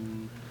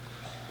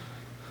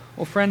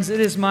Well, friends, it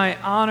is my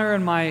honor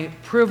and my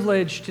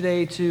privilege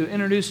today to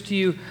introduce to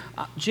you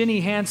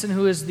Ginny Hanson,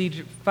 who is the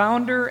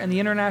founder and the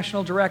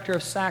international director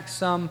of Sak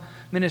Saum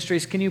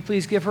Ministries. Can you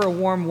please give her a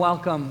warm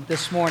welcome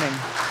this morning?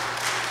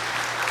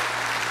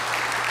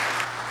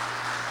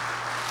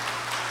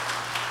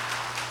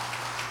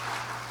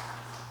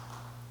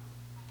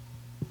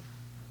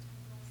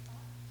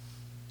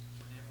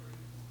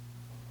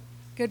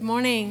 Good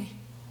morning.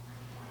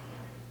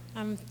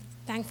 I'm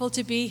thankful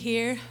to be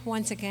here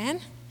once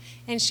again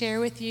and share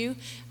with you.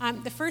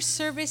 The first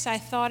service, I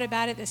thought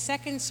about it. The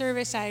second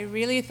service, I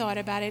really thought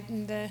about it.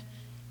 And the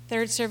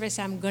third service,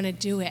 I'm going to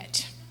do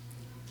it.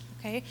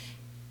 Okay?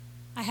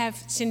 I have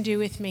Sindhu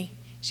with me.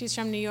 She's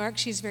from New York.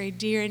 She's very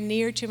dear and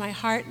near to my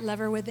heart. Love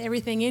her with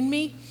everything in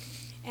me.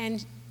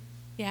 And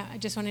yeah, I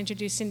just want to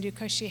introduce Sindhu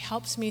because she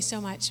helps me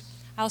so much.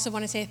 I also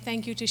want to say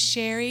thank you to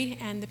Sherry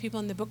and the people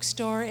in the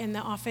bookstore in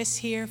the office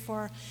here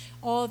for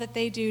all that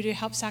they do to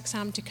help Sak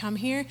Saum to come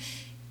here.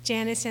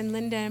 Janice and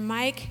Linda and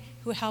Mike,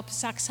 who help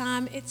Sak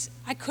Saum.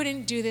 I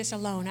couldn't do this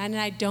alone, and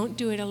I don't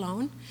do it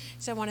alone.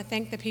 So I want to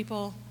thank the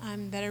people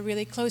that are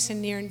really close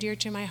and near and dear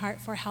to my heart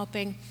for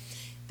helping.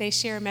 They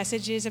share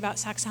messages about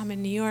Sak Saum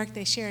in New York.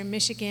 They share in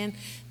Michigan.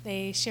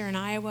 They share in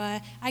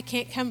Iowa. I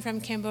can't come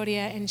from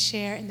Cambodia and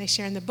share, and they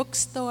share in the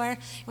bookstore.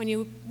 When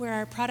you wear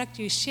our product,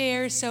 you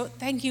share. So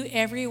thank you,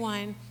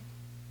 everyone,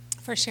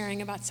 for sharing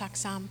about Sak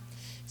Saum.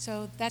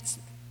 So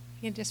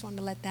I just wanted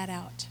to let that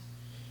out.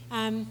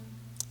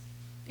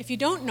 If you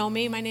don't know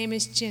me, my name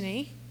is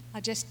Ginny.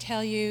 I'll just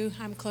tell you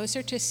I'm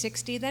closer to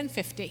 60 than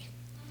 50.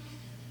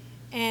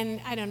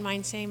 And I don't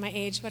mind saying my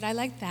age, but I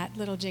like that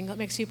little jingle. It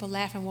makes people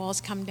laugh and walls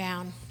come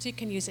down, so you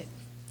can use it.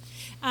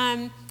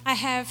 I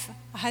have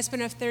a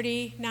husband of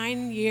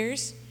 39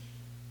 years,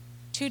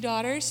 2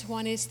 daughters.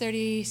 One is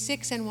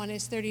 36 and one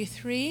is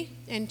 33,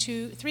 and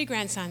 3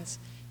 grandsons,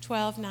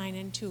 12, 9,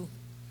 and 2.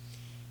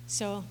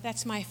 So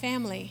that's my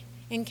family.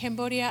 In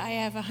Cambodia, I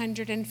have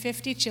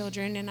 150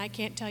 children, and I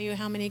can't tell you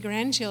how many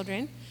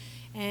grandchildren.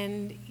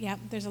 And yeah,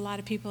 there's a lot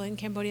of people in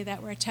Cambodia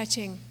that we're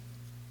touching.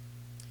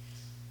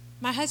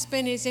 My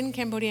husband is in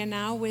Cambodia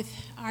now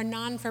with our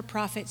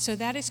non-for-profit, so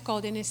that is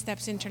called In His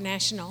Steps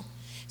International.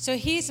 So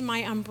he's my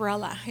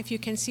umbrella. If you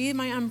can see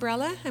my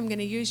umbrella, I'm going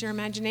to use your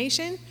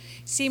imagination.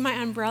 See my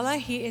umbrella?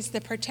 He is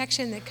the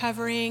protection, the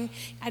covering.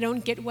 I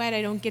don't get wet.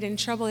 I don't get in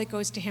trouble. It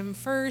goes to him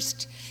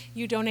first.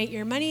 You donate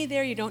your money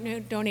there. You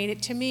don't donate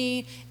it to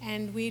me,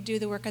 and we do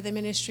the work of the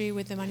ministry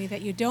with the money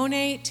that you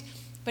donate.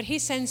 But he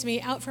sends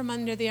me out from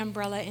under the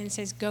umbrella and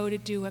says, go to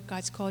do what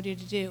God's called you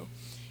to do.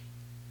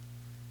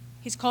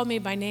 He's called me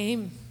by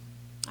name,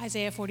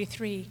 Isaiah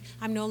 43.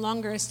 I'm no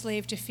longer a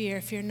slave to fear.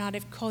 Fear not,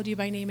 I've called you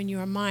by name and you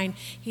are mine.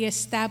 He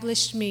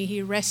established me.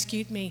 He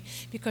rescued me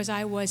because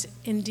I was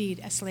indeed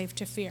a slave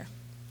to fear.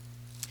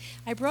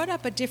 I brought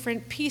up a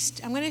different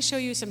piece. I'm going to show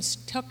you some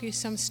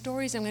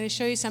stories. I'm going to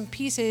show you some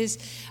pieces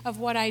of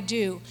what I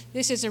do.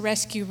 This is a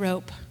rescue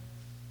rope.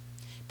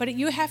 But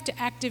you have to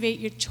activate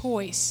your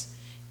choice.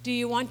 Do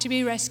you want to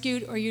be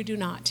rescued or you do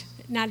not?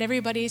 Not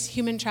everybody's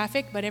human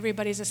trafficked, but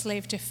everybody's a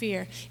slave to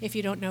fear if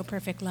you don't know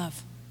perfect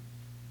love.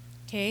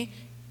 Okay?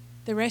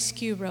 The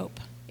rescue rope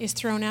is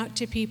thrown out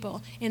to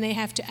people, and they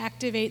have to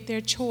activate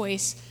their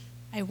choice.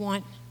 I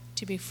want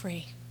to be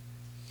free.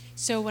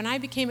 So when I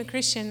became a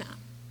Christian,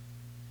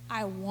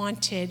 I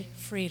wanted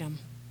freedom.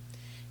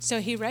 So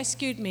he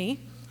rescued me,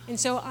 and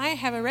so I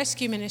have a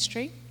rescue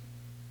ministry.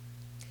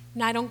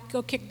 And I don't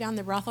go kick down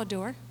the brothel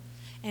door,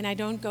 and I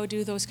don't go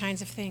do those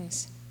kinds of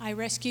things. I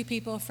rescue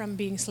people from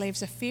being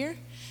slaves of fear.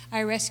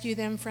 I rescue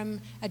them from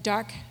a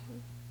dark,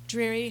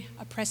 dreary,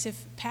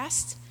 oppressive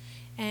past,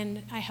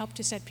 and I help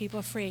to set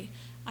people free.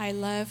 I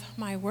love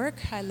my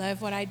work. I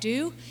love what I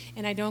do,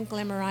 and I don't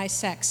glamorize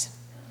sex.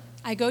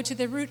 I go to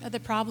the root of the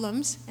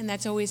problems, and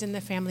that's always in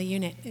the family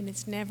unit, and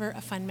it's never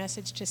a fun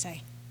message to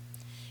say.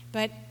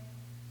 But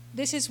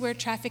this is where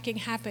trafficking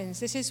happens.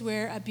 This is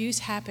where abuse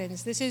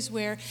happens. This is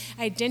where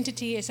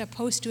identity is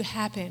supposed to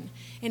happen.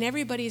 And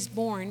everybody's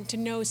born to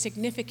know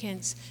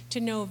significance,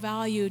 to know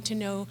value, to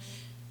know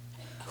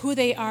who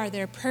they are,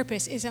 their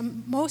purpose is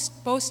most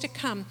supposed to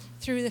come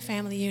through the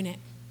family unit.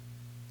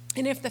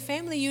 And if the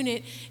family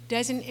unit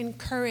doesn't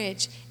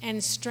encourage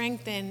and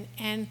strengthen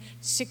and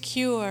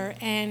secure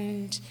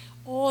and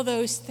all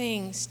those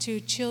things to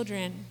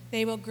children,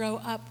 they will grow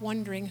up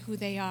wondering who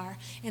they are.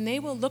 And they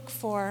will look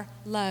for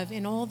love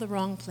in all the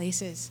wrong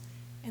places.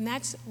 And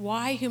that's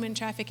why human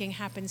trafficking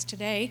happens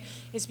today,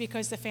 is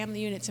because the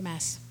family unit's a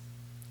mess.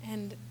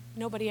 And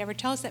nobody ever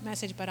tells that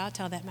message, but I'll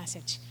tell that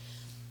message.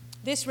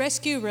 This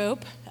rescue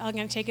rope, I'm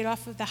going to take it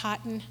off of the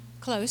hot and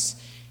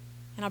close,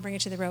 and I'll bring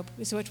it to the rope.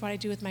 This is what I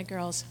do with my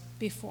girls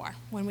before.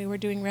 When we were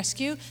doing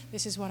rescue,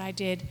 this is what I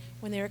did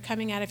when they were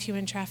coming out of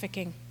human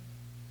trafficking.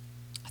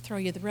 Throw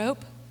you the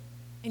rope,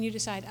 and you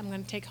decide, I'm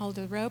going to take hold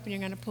of the rope, and you're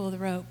going to pull the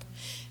rope.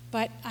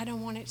 But I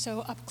don't want it so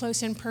up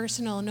close and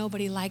personal.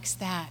 Nobody likes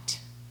that.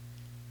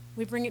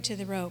 We bring it to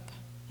the rope,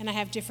 and I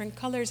have different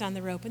colors on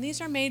the rope. And these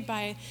are made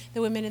by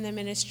the women in the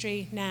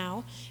ministry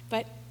now,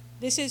 but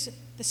this is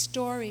the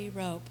story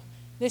rope.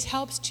 This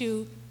helps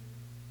to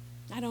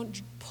I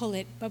don't pull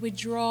it, but we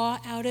draw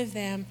out of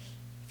them.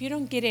 If you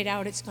don't get it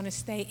out, it's going to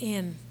stay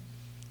in.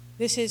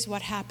 This is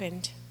what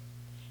happened,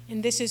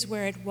 and this is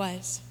where it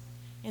was,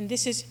 and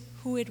this is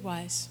who it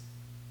was,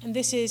 and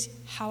this is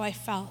how I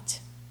felt.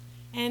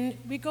 And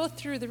we go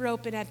through the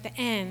rope, and at the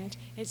end,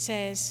 it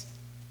says,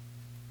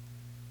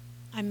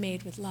 I'm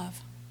made with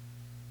love.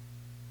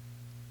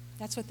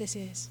 That's what this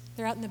is.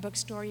 They're out in the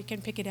bookstore. You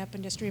can pick it up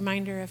and just a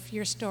reminder of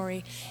your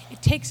story.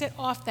 It takes it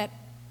off that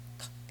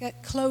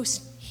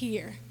close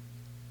here.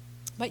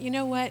 But you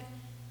know what?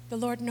 The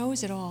Lord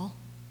knows it all.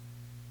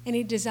 And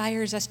he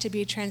desires us to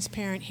be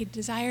transparent. He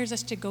desires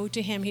us to go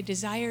to him. He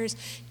desires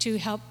to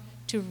help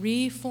to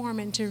reform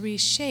and to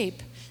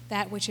reshape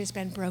that which has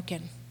been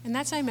broken. And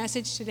that's my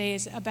message today,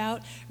 is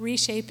about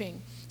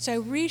reshaping. So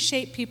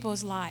reshape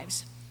people's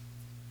lives.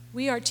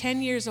 We are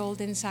 10 years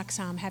old in Sak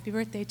Saum. Happy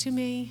birthday to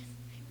me.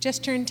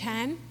 Just turned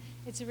 10.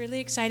 It's a really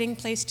exciting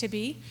place to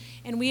be.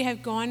 And we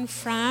have gone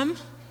from,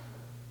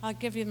 I'll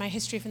give you my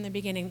history from the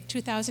beginning,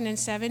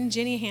 2007,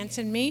 Ginny,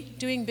 Hanson, me,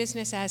 doing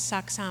business as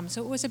Sak Saum.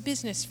 So it was a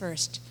business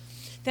first.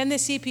 Then the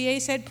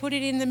CPA said, put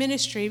it in the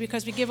ministry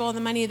because we give all the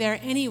money there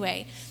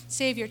anyway.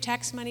 Save your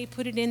tax money,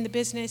 put it in the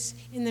business,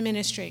 in the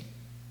ministry.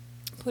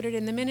 Put it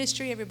in the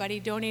ministry. Everybody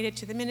donated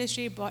to the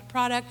ministry, bought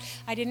product.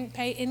 I didn't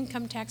pay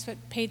income tax, but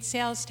paid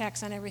sales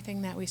tax on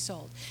everything that we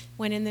sold.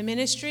 Went in the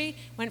ministry,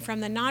 went from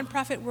the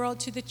nonprofit world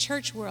to the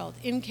church world.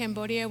 In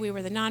Cambodia, we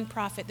were the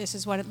nonprofit. This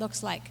is what it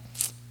looks like.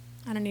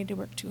 I don't need to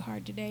work too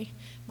hard today.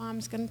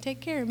 Mom's going to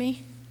take care of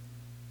me.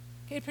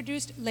 It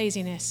produced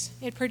laziness.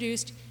 It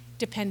produced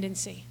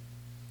dependency.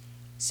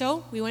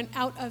 So we went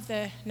out of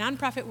the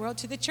nonprofit world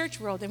to the church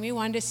world, and we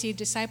wanted to see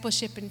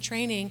discipleship and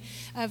training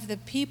of the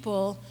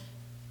people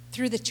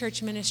through the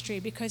church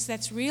ministry, because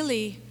that's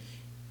really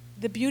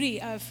the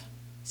beauty of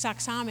Sak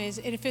Saum is,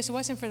 if it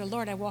wasn't for the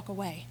Lord, I walk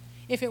away.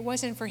 If it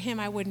wasn't for him,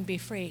 I wouldn't be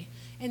free.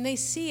 And they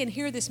see and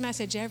hear this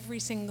message every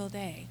single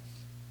day.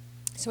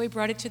 So we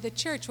brought it to the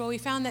church. Well, we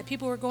found that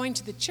people were going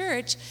to the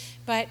church,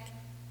 but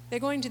they're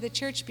going to the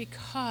church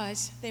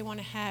because they want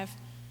to have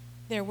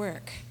their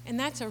work. And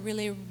that's a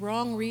really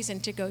wrong reason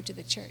to go to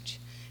the church.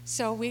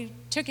 So we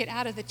took it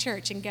out of the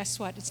church, and guess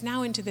what? It's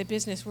now into the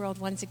business world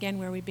once again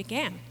where we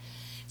began.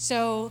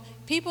 So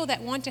people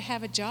that want to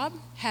have a job,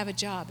 have a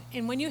job.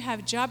 And when you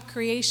have job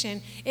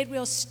creation, it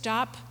will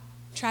stop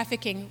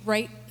trafficking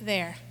right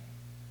there,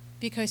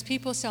 because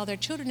people sell their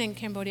children in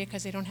Cambodia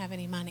because they don't have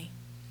any money.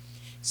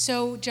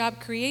 So job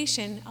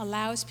creation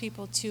allows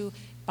people to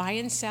buy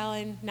and sell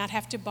and not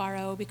have to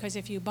borrow, because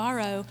if you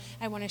borrow,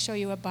 I want to show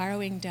you what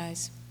borrowing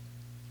does.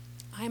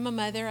 I'm a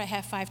mother. I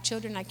have 5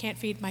 children. I can't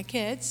feed my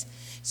kids.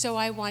 So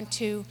I want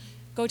to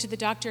go to the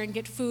doctor and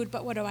get food,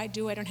 but what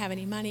do? I don't have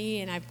any money,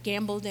 and I've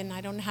gambled, and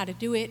I don't know how to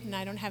do it, and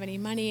I don't have any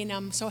money, and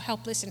I'm so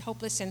helpless and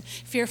hopeless and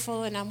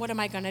fearful, and what am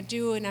I going to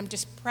do? And I'm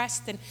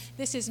depressed, and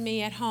this is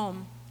me at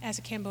home as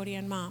a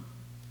Cambodian mom.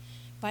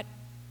 But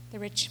the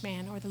rich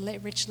man or the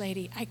rich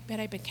lady, I bet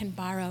I can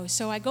borrow.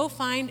 So I go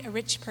find a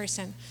rich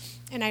person,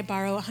 and I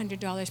borrow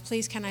 $100.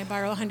 Please, can I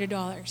borrow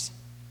 $100?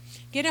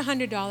 Get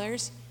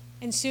 $100,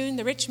 and soon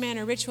the rich man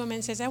or rich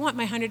woman says, I want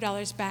my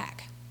 $100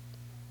 back.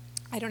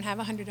 I don't have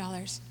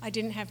 $100. I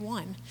didn't have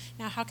one.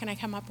 Now, how can I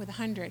come up with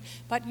 100?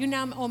 But you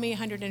now owe me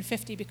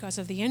 150 because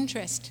of the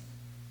interest.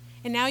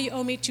 And now you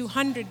owe me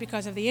 200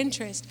 because of the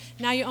interest.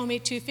 Now you owe me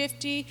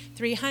 250,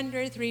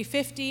 300,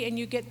 350, and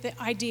you get the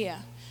idea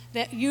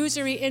that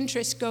usury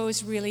interest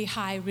goes really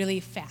high, really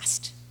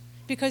fast,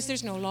 because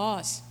there's no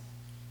laws.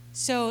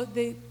 So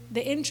the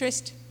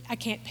interest, I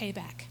can't pay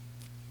back.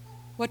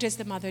 What does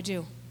the mother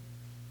do?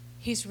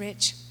 He's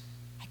rich.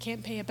 I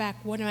can't pay it back.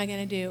 What am I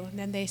going to do? And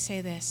then they say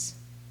this.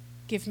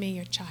 Give me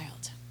your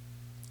child,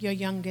 your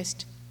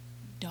youngest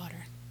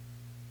daughter.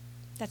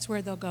 That's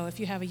where they'll go. If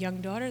you have a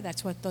young daughter,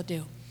 that's what they'll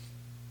do.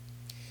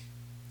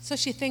 So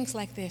she thinks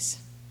like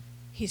this.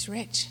 He's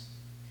rich.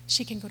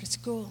 She can go to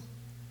school.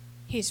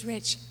 He's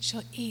rich.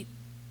 She'll eat.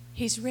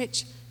 He's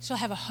rich. She'll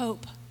have a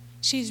hope.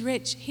 She's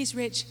rich. He's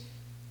rich.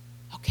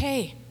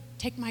 Okay,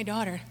 take my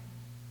daughter.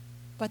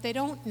 What they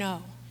don't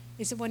know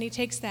is that when he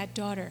takes that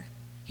daughter,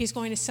 he's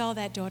going to sell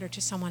that daughter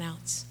to someone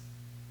else.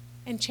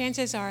 And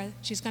chances are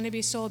she's going to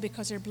be sold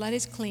because her blood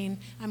is clean.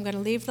 I'm going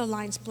to leave the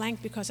lines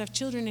blank because I have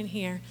children in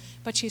here,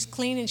 but she's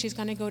clean, and she's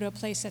going to go to a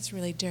place that's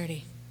really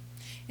dirty.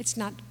 It's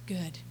not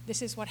good.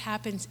 This is what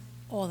happens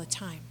all the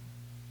time.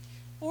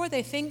 Or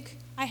they think,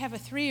 I have a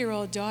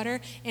 3-year-old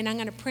daughter, and I'm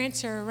going to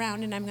prance her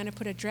around, and I'm going to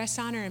put a dress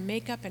on her and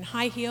makeup and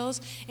high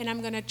heels, and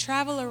I'm going to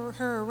travel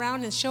her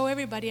around and show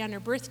everybody on her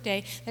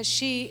birthday that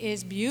she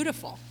is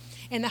beautiful.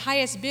 And the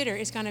highest bidder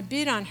is going to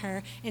bid on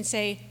her and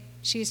say,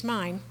 she's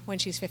mine when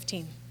she's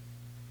 15.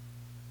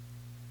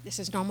 This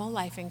is normal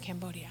life in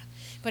Cambodia.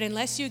 But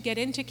unless you get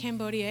into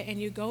Cambodia and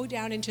you go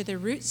down into the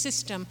root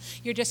system,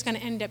 you're just going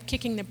to end up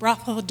kicking the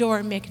brothel door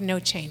and make no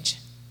change.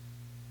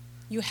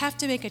 You have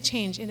to make a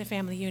change in the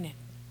family unit.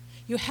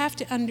 You have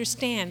to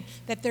understand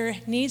that there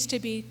needs to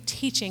be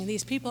teaching.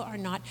 These people are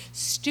not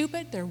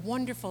stupid. They're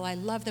wonderful. I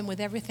love them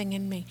with everything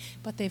in me.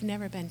 But they've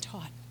never been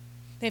taught.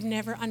 They've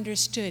never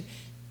understood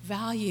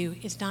Value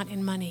is not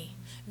in money.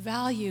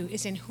 Value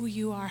is in who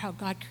you are, how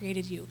God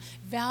created you.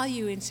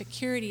 Value and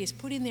security is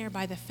put in there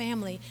by the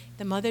family.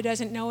 The mother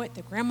doesn't know it,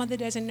 the grandmother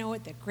doesn't know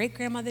it, the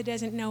great-grandmother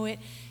doesn't know it.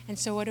 And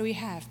so what do we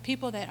have?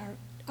 People that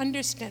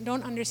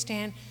don't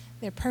understand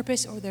their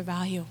purpose or their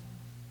value.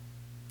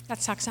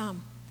 That's Sak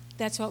Saum.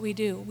 That's what we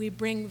do. We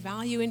bring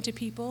value into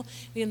people.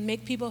 We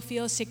make people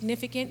feel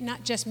significant,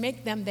 not just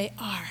make them, they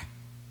are.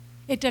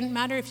 It doesn't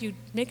matter if you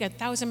make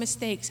 1,000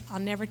 mistakes. I'll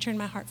never turn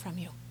my heart from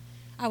you.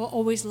 I will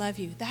always love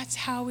you. That's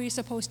how we're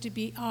supposed to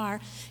be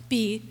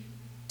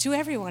to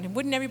everyone. And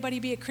wouldn't everybody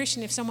be a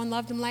Christian if someone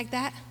loved them like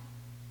that?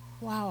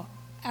 Wow,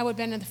 I would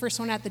have been the first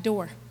one at the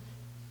door.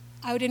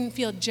 I didn't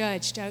feel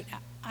judged.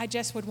 I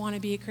just would want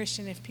to be a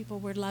Christian if people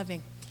were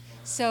loving.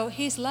 So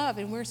he's love,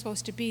 and we're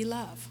supposed to be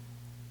love.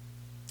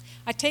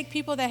 I take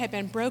people that have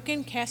been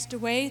broken, cast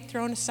away,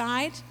 thrown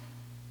aside,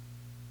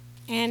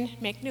 and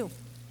make new.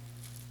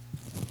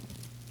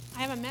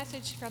 I have a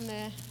message from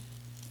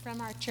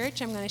our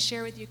church I'm going to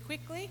share with you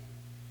quickly.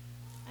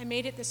 I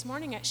made it this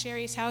morning at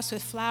Sherry's house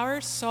with flour,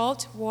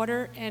 salt,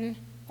 water, and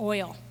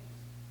oil.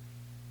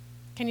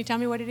 Can you tell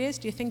me what it is?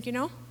 Do you think you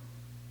know?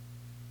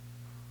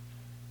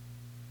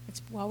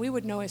 Well, we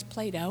would know as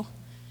Play-Doh,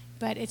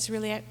 but it's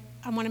really, I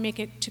want to make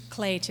it to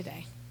clay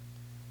today.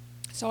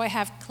 So I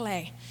have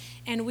clay,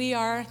 and we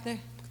are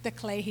the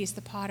clay, he's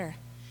the potter.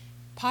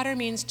 Potter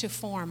means to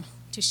form,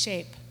 to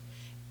shape.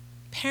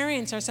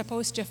 Parents are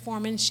supposed to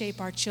form and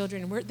shape our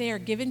children. They are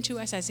given to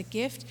us as a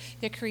gift.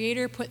 The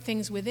Creator put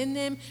things within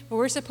them, but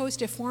we're supposed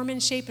to form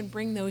and shape and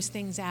bring those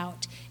things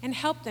out and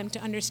help them to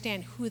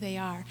understand who they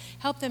are.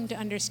 Help them to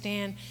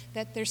understand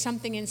that there's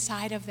something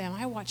inside of them.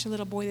 I watched a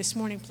little boy this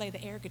morning play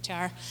the air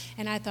guitar,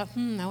 and I thought,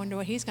 I wonder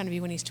what he's going to be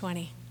when he's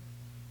 20.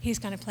 He's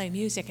going to play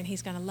music, and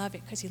he's going to love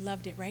it because he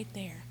loved it right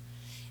there.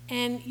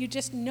 And you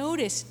just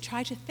notice,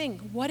 try to think,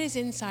 what is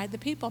inside the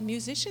people?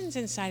 Musicians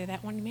inside of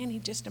that one man, he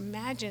just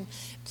imagined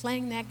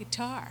playing that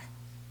guitar.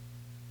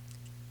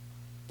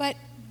 But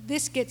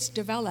this gets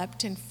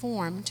developed and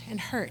formed and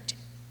hurt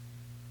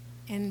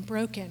and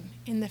broken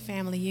in the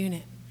family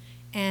unit.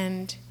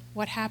 And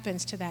what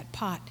happens to that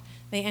pot?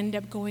 They end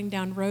up going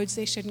down roads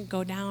they shouldn't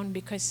go down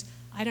because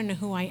I don't know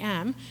who I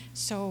am,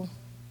 so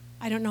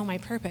I don't know my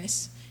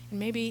purpose. And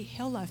maybe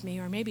he'll love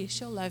me, or maybe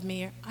she'll love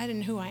me, or I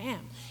don't know who I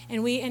am.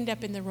 And we end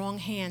up in the wrong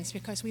hands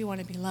because we want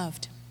to be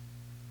loved.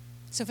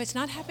 So if it's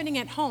not happening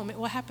at home, it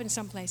will happen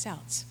someplace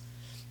else.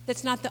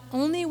 That's not the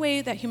only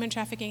way that human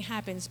trafficking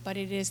happens, but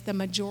it is the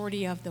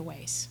majority of the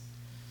ways.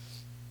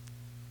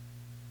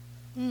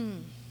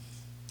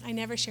 I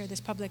never share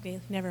this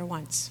publicly, never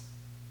once.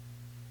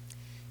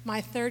 My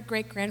third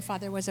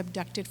great-grandfather was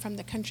abducted from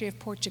the country of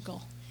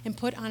Portugal and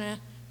put on a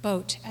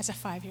boat as a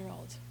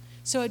 5-year-old.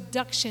 So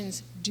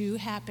abductions do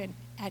happen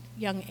at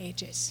young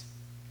ages.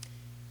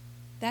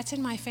 That's in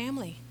my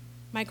family.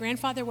 My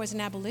grandfather was an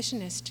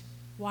abolitionist.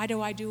 Why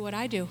do I do what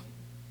I do?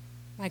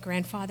 My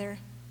grandfather,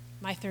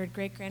 my third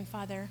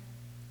great-grandfather.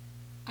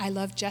 I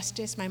love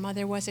justice. My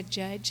mother was a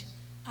judge.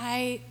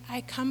 I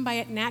come by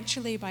it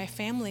naturally by a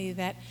family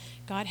that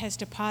God has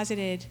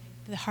deposited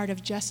the heart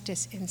of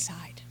justice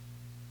inside.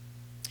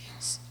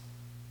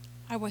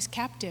 I was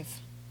captive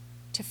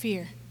to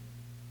fear.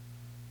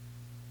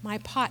 My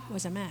pot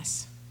was a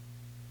mess.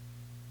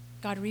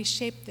 God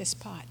reshaped this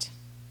pot,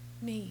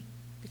 me,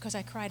 because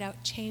I cried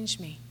out,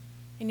 change me.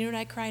 And you know what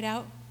I cried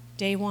out?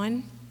 Day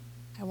one,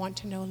 I want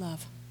to know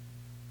love.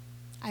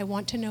 I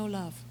want to know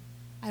love.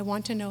 I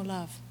want to know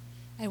love.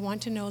 I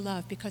want to know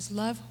love, because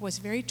love was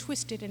very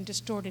twisted and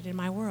distorted in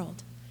my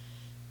world.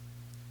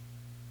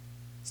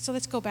 So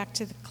let's go back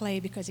to the clay,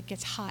 because it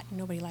gets hot and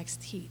nobody likes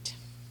the heat.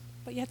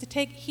 But you have to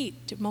take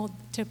heat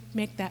to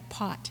make that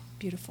pot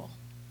beautiful.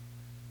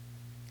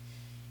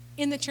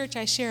 In the church,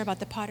 I share about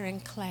the potter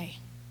and clay.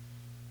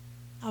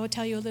 I will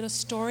tell you a little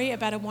story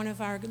about one of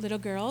our little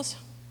girls.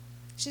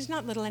 She's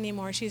not little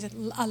anymore. She's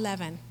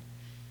 11.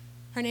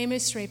 Her name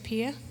is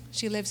Pia.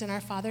 She lives in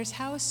our father's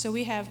house. So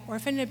we have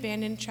orphaned,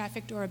 abandoned,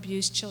 trafficked, or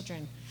abused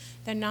children.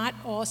 They're not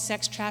all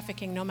sex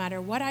trafficking. No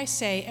matter what I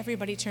say,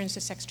 everybody turns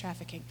to sex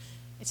trafficking.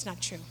 It's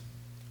not true.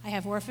 I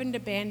have orphaned,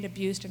 abandoned,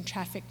 abused, and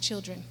trafficked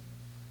children.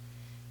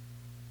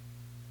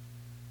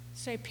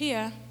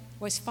 Pia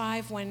was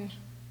 5 when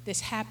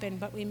this happened,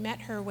 but we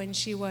met her when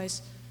she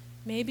was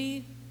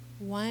maybe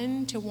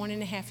 1 to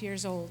 1.5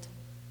 years old.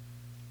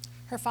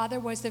 Her father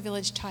was the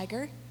village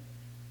tiger.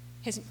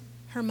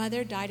 Her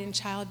mother died in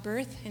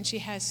childbirth, and she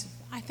has,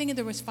 I think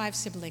there was 5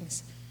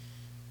 siblings.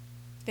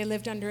 They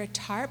lived under a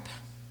tarp,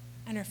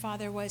 and her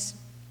father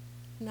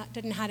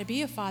didn't know how to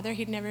be a father.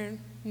 He'd never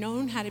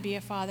known how to be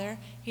a father.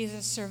 He's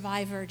a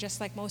survivor,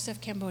 just like most of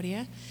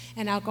Cambodia,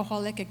 an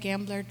alcoholic, a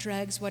gambler,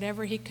 drugs,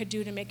 whatever he could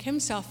do to make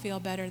himself feel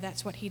better,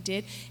 that's what he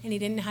did, and he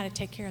didn't know how to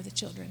take care of the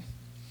children.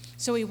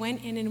 So we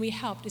went in and we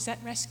helped. Is that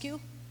rescue?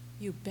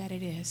 You bet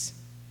it is.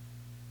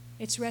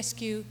 It's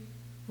rescue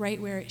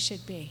right where it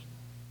should be.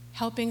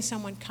 Helping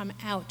someone come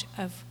out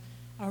of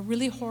a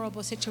really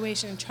horrible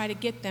situation and try to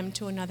get them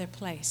to another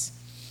place.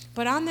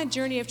 But on the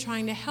journey of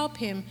trying to help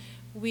him,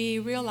 we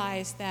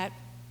realized that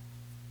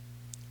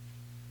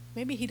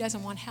Maybe he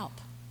doesn't want help.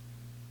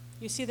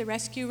 You see the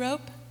rescue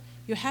rope?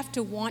 You have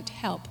to want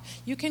help.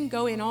 You can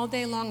go in all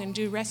day long and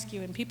do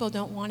rescue, and people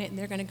don't want it, and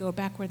they're going to go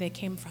back where they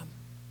came from.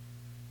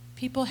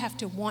 People have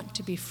to want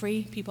to be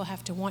free. People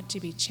have to want to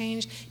be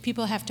changed.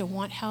 People have to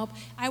want help.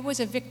 I was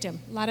a victim.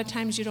 A lot of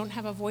times you don't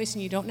have a voice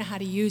and you don't know how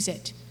to use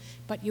it.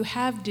 But you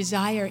have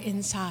desire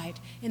inside,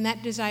 and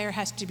that desire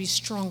has to be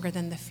stronger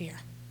than the fear.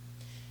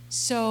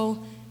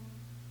 So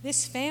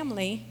this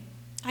family,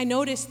 I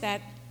noticed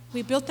that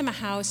we built them a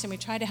house, and we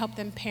tried to help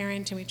them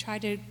parent, and we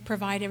tried to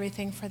provide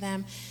everything for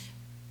them.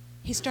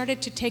 He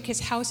started to take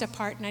his house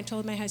apart, and I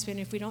told my husband,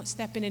 if we don't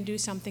step in and do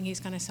something, he's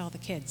going to sell the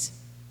kids.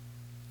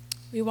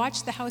 We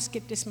watched the house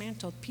get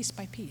dismantled piece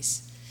by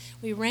piece.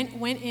 We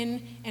went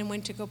in and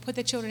went to go put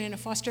the children in a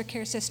foster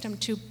care system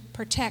to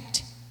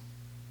protect,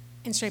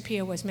 and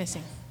Srapia was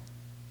missing.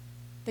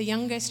 The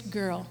youngest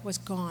girl was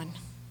gone.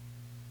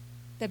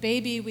 The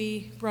baby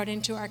we brought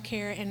into our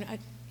care, and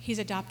he's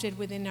adopted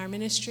within our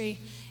ministry,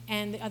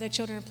 and the other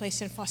children are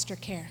placed in foster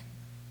care.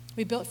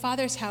 We built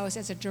Father's House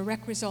as a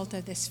direct result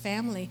of this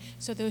family,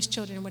 so those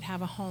children would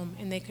have a home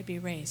and they could be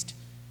raised.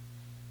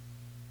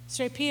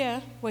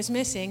 Srapia was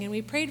missing, and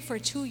we prayed for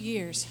 2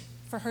 years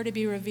for her to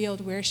be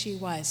revealed where she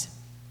was.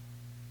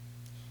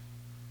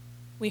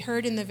 We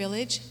heard in the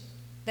village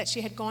that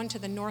she had gone to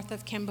the north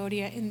of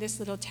Cambodia in this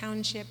little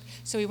township,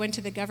 so we went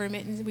to the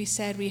government and we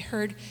said, we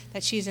heard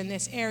that she's in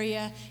this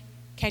area.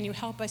 Can you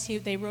help us?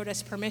 They wrote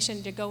us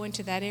permission to go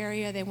into that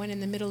area. They went in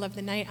the middle of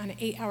the night on an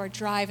 8-hour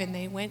drive, and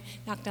they went,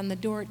 knocked on the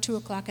door at 2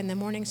 o'clock in the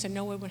morning so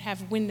no one would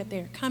have wind that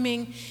they were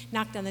coming,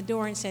 knocked on the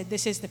door and said,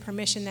 this is the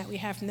permission that we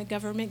have from the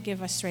government,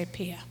 give us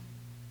Srapia.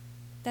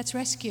 That's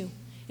rescue.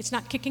 It's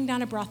not kicking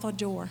down a brothel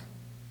door.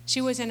 She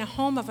was in a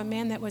home of a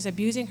man that was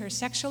abusing her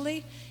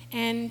sexually,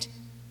 and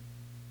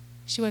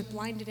she was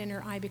blinded in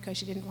her eye because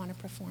she didn't want to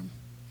perform.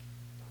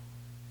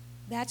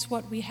 That's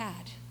what we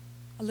had.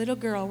 A little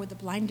girl with a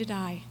blinded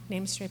eye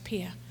named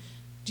Srapia.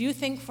 Do you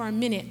think for a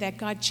minute that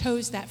God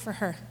chose that for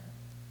her?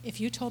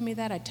 If you told me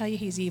that, I'd tell you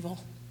he's evil.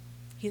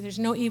 There's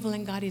no evil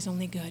in God, he's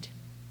only good.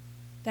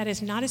 That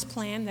is not his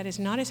plan, that is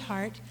not his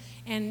heart,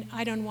 and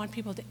I don't want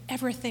people to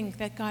ever think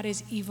that God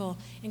is evil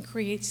and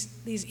creates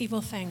these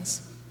evil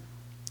things.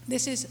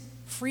 This is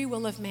free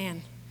will of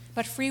man,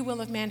 but free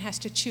will of man has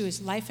to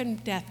choose life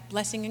and death,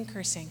 blessing and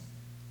cursing,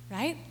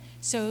 right?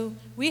 So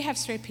we have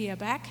Srapia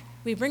back.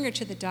 We bring her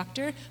to the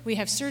doctor. We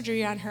have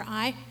surgery on her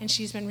eye, and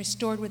she's been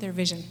restored with her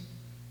vision.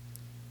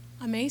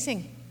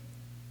 Amazing.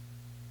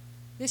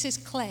 This is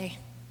clay.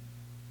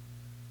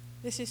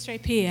 This is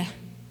Srapia.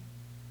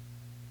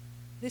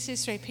 This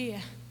is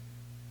Srapia.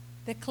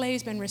 The clay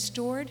has been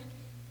restored.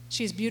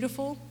 She's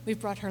beautiful.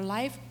 We've brought her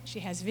life. She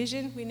has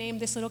vision. We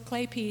named this little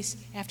clay piece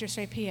after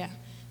Srapia.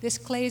 This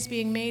clay is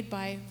being made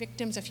by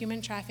victims of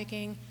human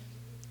trafficking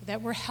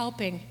that we're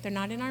helping. They're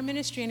not in our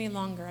ministry any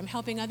longer. I'm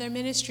helping other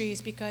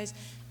ministries because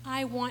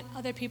I want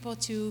other people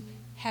to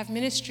have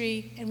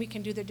ministry, and we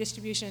can do their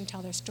distribution and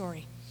tell their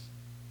story.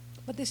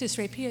 But this is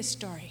Srapia's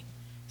story.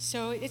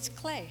 So it's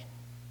clay.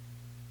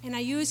 And I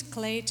use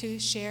clay to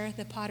share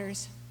the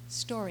potter's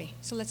story.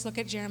 So let's look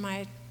at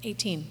Jeremiah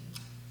 18.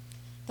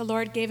 The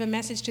Lord gave a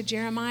message to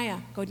Jeremiah,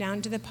 go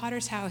down to the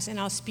potter's house and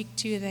I'll speak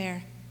to you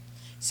there.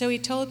 So he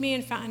told me,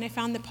 and I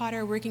found the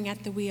potter working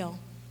at the wheel.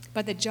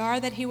 But the jar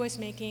that he was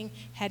making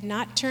had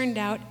not turned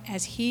out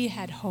as he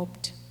had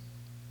hoped.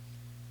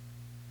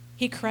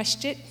 He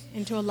crushed it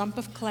into a lump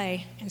of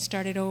clay and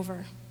started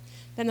over.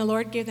 Then the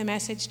Lord gave the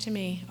message to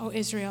me, O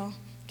Israel,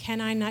 can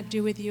I not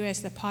do with you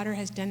as the potter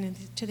has done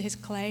to his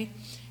clay?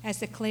 As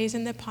the clay is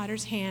in the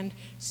potter's hand,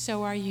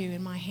 so are you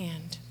in my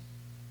hand.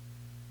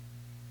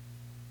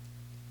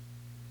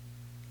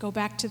 Go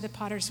back to the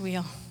potter's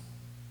wheel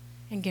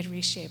and get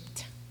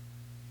reshaped.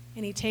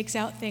 And he takes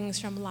out things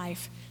from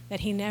life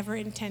that he never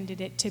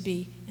intended it to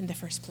be in the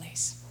first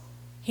place.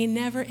 He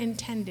never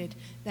intended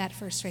that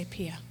for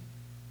Srapia.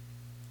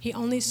 He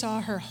only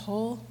saw her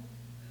whole,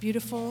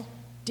 beautiful,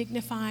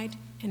 dignified,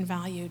 and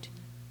valued,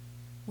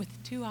 with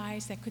 2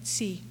 eyes that could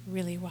see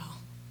really well.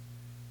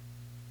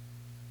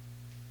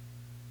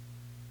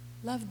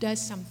 Love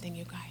does something,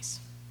 you guys.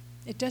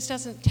 It just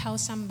doesn't tell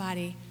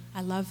somebody,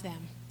 I love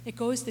them. It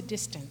goes the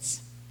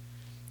distance.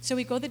 So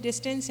we go the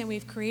distance, and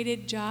we've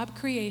created job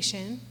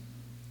creation.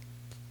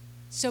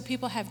 So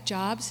people have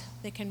jobs,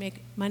 they can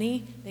make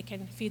money, they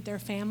can feed their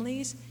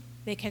families,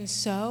 they can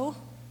sew,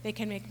 they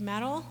can make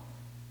metal,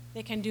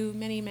 they can do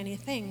many, many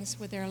things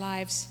with their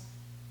lives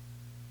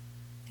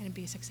and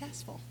be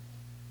successful.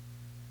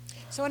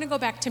 So I want to go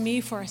back to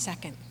me for a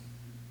second.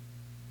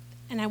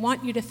 And I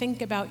want you to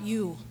think about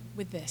you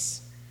with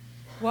this.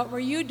 What were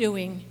you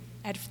doing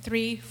at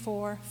 3,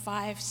 4,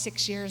 5,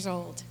 6 years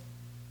old?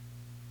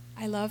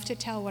 I love to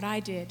tell what I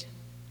did.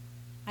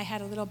 I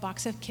had a little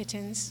box of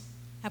kittens.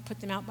 I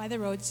put them out by the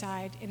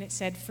roadside, and it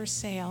said for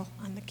sale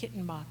on the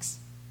kitten box.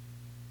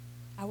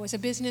 I was a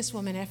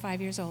businesswoman at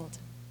 5 years old.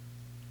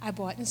 I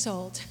bought and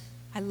sold.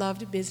 I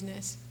loved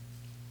business.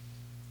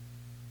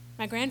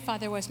 My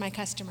grandfather was my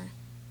customer.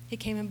 He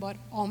came and bought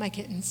all my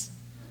kittens.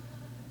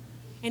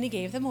 And he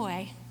gave them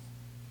away.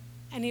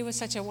 And he was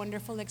such a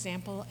wonderful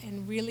example,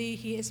 and really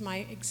he is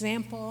my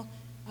example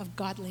of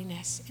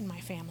godliness in my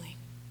family.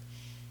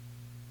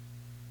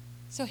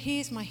 So he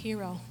is my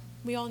hero.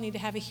 We all need to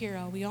have a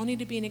hero. We all need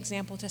to be an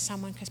example to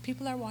someone because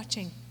people are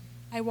watching.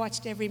 I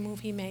watched every move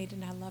he made,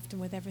 and I loved him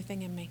with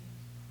everything in me.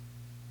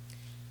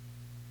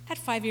 At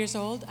 5 years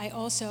old, I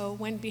also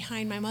went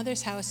behind my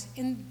mother's house.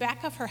 In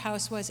back of her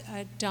house was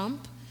a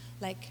dump,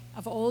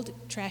 of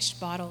old trashed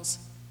bottles.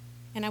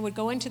 And I would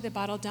go into the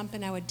bottle dump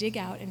and I would dig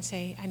out and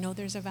say, I know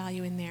there's a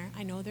value in there.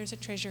 I know there's a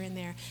treasure in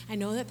there. I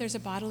know that there's a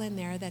bottle in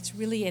there that's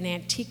really an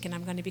antique and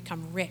I'm going to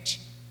become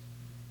rich.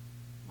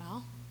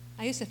 Well,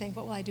 I used to think,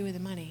 what will I do with the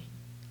money?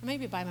 Or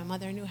maybe buy my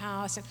mother a new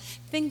house and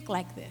think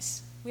like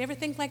this. We ever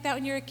think like that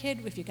when you're a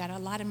kid? If you got a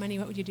lot of money,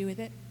 what would you do with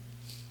it?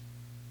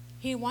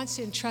 He wants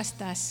to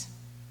entrust us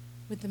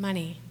with the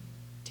money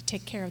to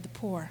take care of the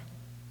poor,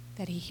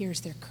 that he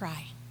hears their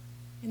cry.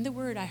 In the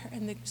word,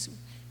 in the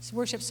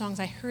worship songs,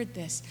 I heard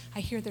this. I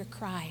hear their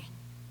cry.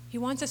 He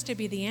wants us to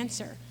be the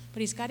answer,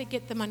 but he's got to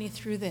get the money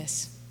through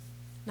this,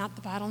 not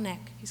the bottleneck.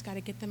 He's got to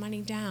get the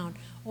money down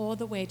all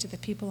the way to the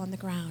people on the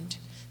ground,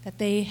 that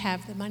they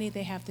have the money,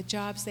 they have the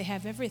jobs, they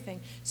have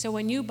everything. So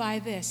when you buy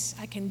this,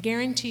 I can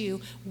guarantee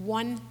you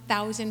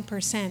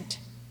 1,000%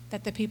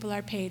 that the people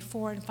are paid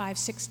 4 and 5,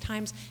 6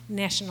 times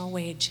national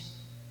wage.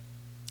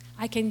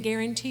 I can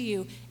guarantee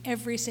you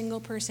every single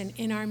person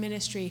in our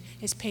ministry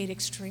is paid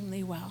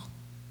extremely well.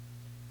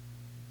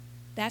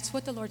 That's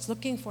what the Lord's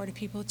looking for, to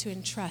people to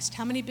entrust.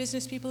 How many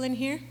business people in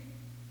here?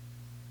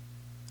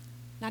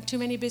 Not too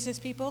many business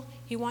people.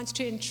 He wants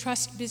to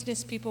entrust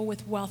business people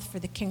with wealth for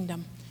the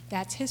kingdom.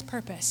 That's his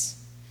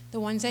purpose. The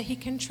ones that he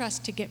can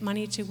trust to get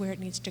money to where it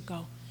needs to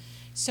go.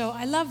 So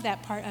I love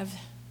that part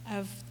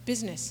of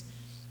business.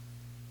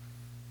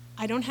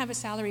 I don't have a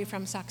salary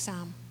from Sak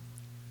Saum.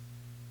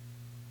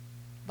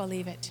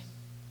 Believe it.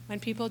 When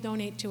people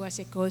donate to us,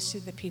 it goes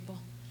to the people.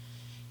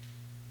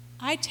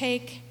 I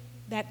take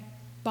that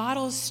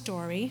bottles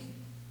story,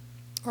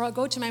 or I'll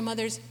go to my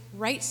mother's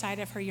right side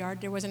of her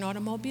yard. There was an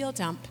automobile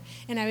dump,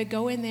 and I would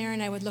go in there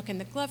and I would look in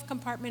the glove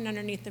compartment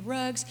underneath the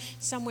rugs.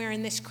 Somewhere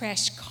in this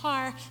crashed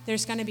car,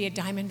 there's going to be a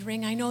diamond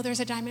ring. I know there's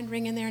a diamond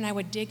ring in there, and I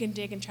would dig and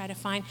dig and try to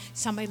find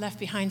somebody left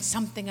behind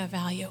something of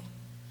value.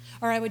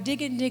 Or I would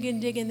dig and dig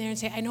and dig in there and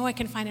say, I know I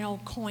can find an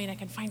old coin. I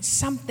can find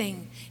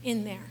something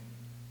in there.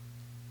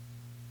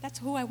 That's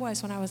who I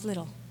was when I was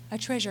little, a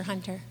treasure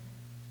hunter.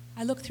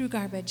 I looked through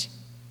garbage.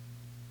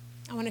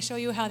 I want to show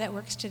you how that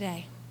works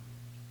today.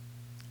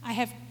 I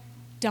have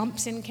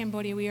dumps in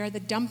Cambodia. We are the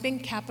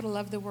dumping capital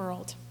of the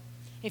world.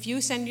 If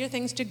you send your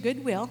things to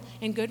Goodwill,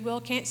 and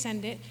Goodwill can't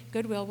send it,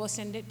 Goodwill will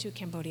send it to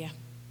Cambodia.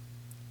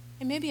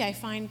 And maybe I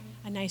find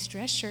a nice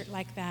dress shirt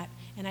like that,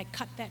 and I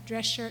cut that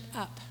dress shirt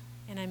up,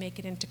 and I make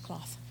it into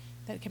cloth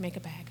that can make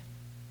a bag.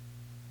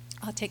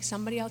 I'll take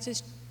somebody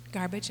else's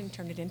garbage and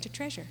turn it into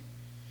treasure.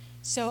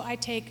 So I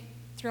take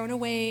thrown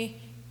away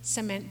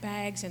cement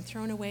bags and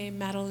thrown away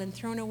metal and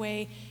thrown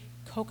away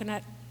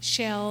coconut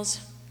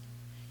shells,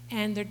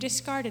 and they're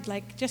discarded,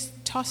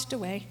 just tossed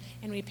away,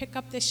 and we pick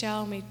up the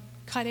shell and we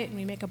cut it and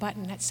we make a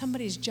button. That's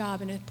somebody's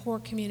job in a poor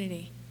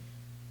community.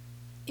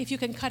 If you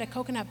can cut a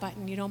coconut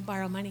button, you don't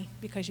borrow money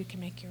because you can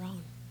make your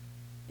own.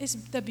 It's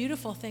the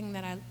beautiful thing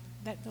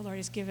that the Lord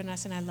has given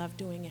us, and I love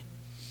doing it.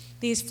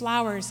 These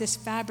flowers, this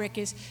fabric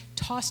is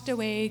tossed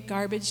away,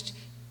 garbaged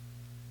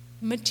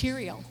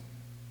material.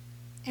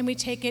 And we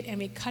take it and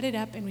we cut it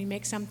up and we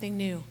make something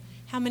new.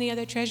 How many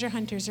other treasure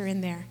hunters are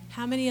in there?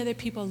 How many other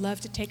people love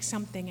to take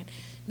something and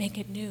make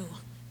it new?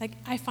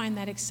 I find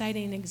that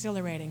exciting and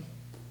exhilarating.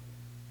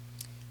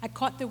 I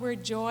caught the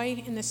word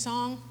joy in the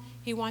song.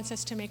 He wants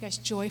us to make us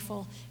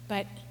joyful,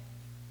 but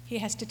he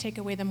has to take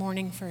away the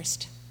mourning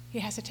first. He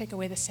has to take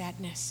away the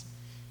sadness.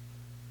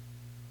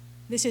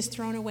 This is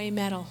thrown away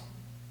metal,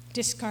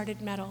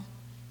 discarded metal.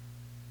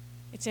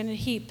 It's in a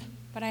heap.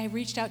 But I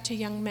reached out to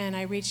young men.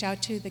 I reached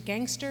out to the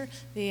gangster,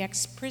 the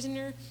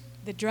ex-prisoner,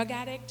 the drug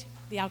addict,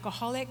 the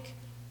alcoholic,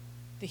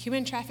 the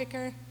human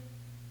trafficker,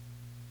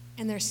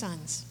 and their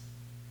sons.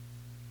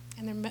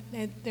 And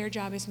their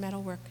job is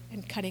metalwork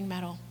and cutting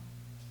metal.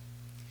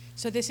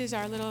 So this is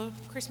our little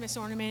Christmas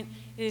ornament.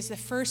 It is the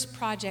first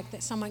project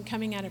that someone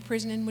coming out of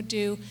prison would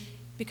do,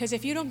 because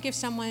if you don't give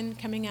someone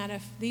coming out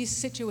of these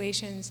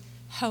situations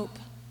hope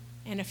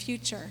and a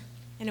future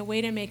and a way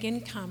to make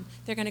income,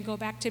 they're going to go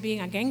back to being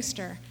a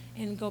gangster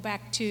and go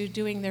back to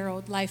doing their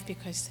old life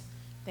because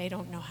they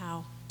don't know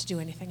how to do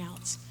anything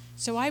else.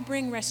 So I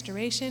bring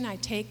restoration. I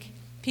take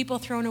people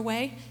thrown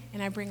away,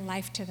 and I bring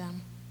life to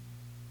them.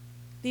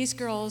 These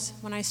girls,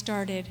 when I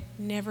started,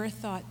 never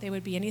thought they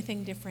would be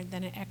anything different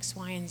than an X,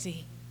 Y, and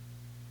Z.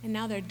 And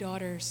now they're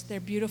daughters. They're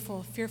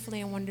beautiful, fearfully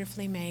and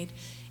wonderfully made.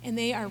 And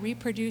they are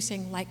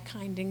reproducing like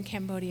kind in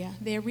Cambodia.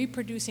 They are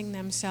reproducing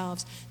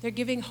themselves. They're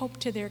giving hope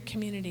to their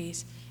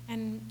communities.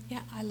 And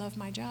yeah, I love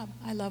my job.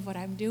 I love what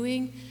I'm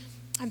doing.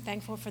 I'm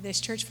thankful for this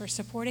church for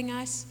supporting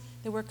us.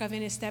 The work of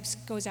In His Steps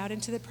goes out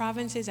into the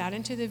provinces, out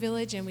into the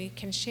village, and we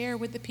can share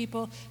with the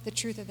people the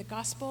truth of the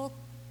gospel.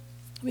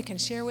 We can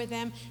share with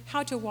them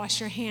how to wash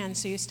your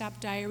hands so you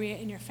stop diarrhea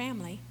in your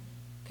family,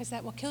 because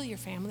that will kill your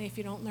family if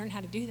you don't learn how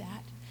to do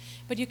that.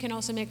 But you can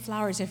also make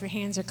flowers if your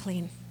hands are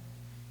clean.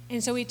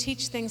 And so we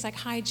teach things like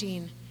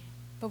hygiene,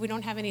 but we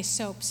don't have any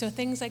soap. So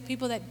things like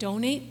people that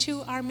donate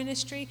to our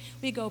ministry,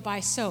 we go buy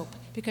soap,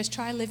 because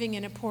try living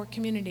in a poor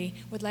community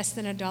with less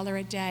than $1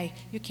 a day.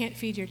 You can't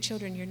feed your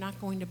children. You're not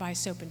going to buy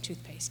soap and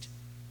toothpaste.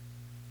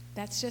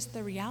 That's just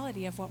the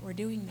reality of what we're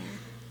doing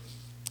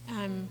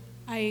there.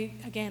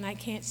 I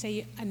can't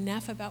say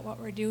enough about what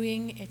we're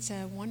doing. It's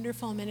a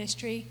wonderful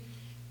ministry.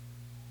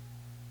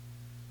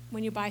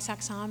 When you buy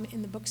Sak Saum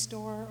in the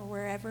bookstore or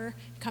wherever,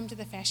 come to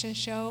the fashion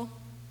show,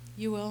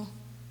 you will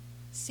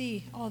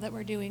see all that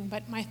we're doing.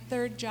 But my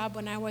third job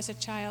when I was a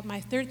child,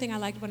 my third thing I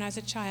liked when I was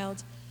a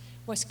child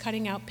was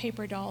cutting out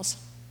paper dolls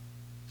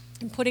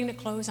and putting the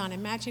clothes on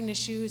and matching the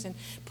shoes and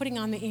putting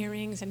on the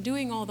earrings and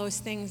doing all those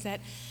things that,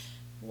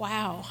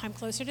 wow, I'm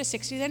closer to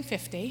 60 than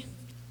 50.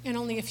 And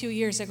only a few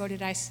years ago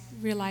did I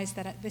realize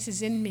that this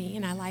is in me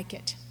and I like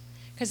it,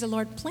 because the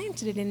Lord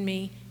planted it in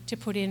me to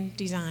put in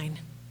design.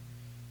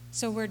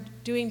 So we're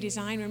doing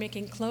design. We're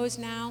making clothes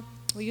now.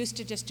 We used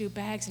to just do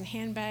bags and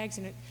handbags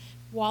and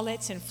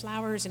wallets and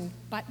flowers and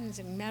buttons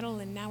and metal,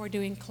 and now we're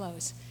doing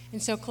clothes.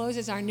 And so clothes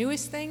is our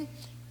newest thing,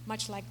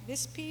 much like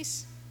this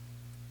piece.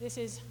 This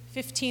is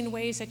 15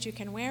 ways that you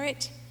can wear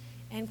it,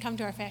 and come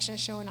to our fashion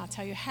show and I'll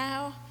tell you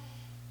how.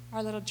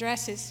 Our little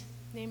dress is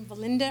named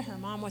Belinda. Her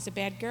mom was a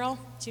bad girl.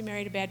 She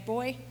married a bad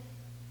boy.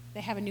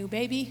 They have a new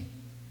baby,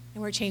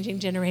 and we're changing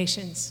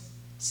generations.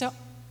 So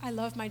I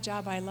love my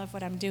job. I love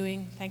what I'm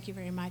doing. Thank you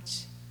very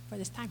much for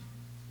this time.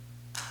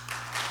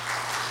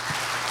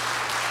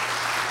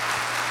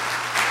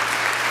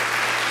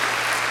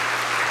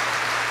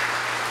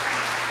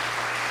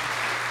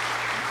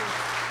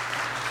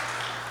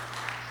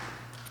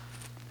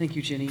 Thank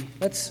you, Ginny.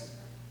 Let's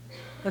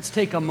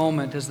take a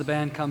moment as the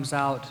band comes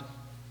out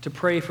to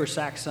pray for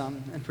Sak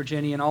Saum and for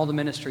Ginny and all the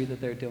ministry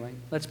that they're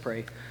doing. Let's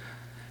pray.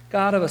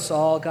 God of us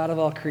all, God of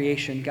all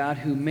creation, God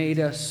who made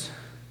us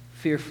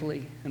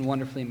fearfully and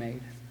wonderfully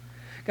made.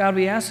 God,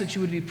 we ask that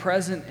you would be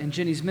present in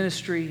Ginny's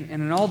ministry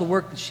and in all the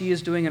work that she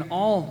is doing and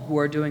all who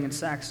are doing in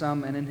Sak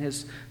Saum and in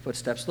his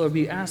footsteps. Lord,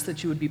 we ask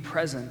that you would be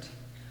present,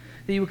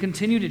 that you would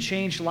continue to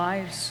change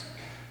lives,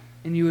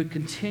 and you would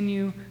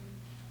continue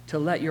to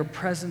let your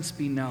presence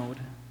be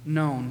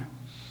known.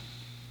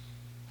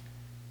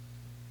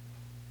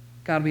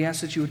 God, we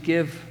ask that you would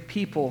give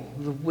people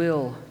the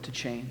will to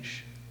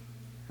change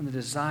and the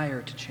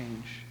desire to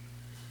change,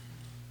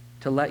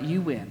 to let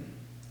you in,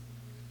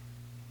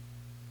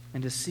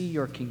 and to see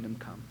your kingdom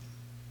come,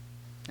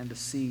 and to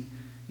see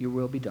your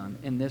will be done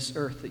in this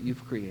earth that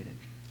you've created.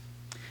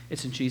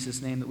 It's in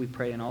Jesus' name that we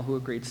pray, and all who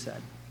agreed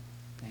said,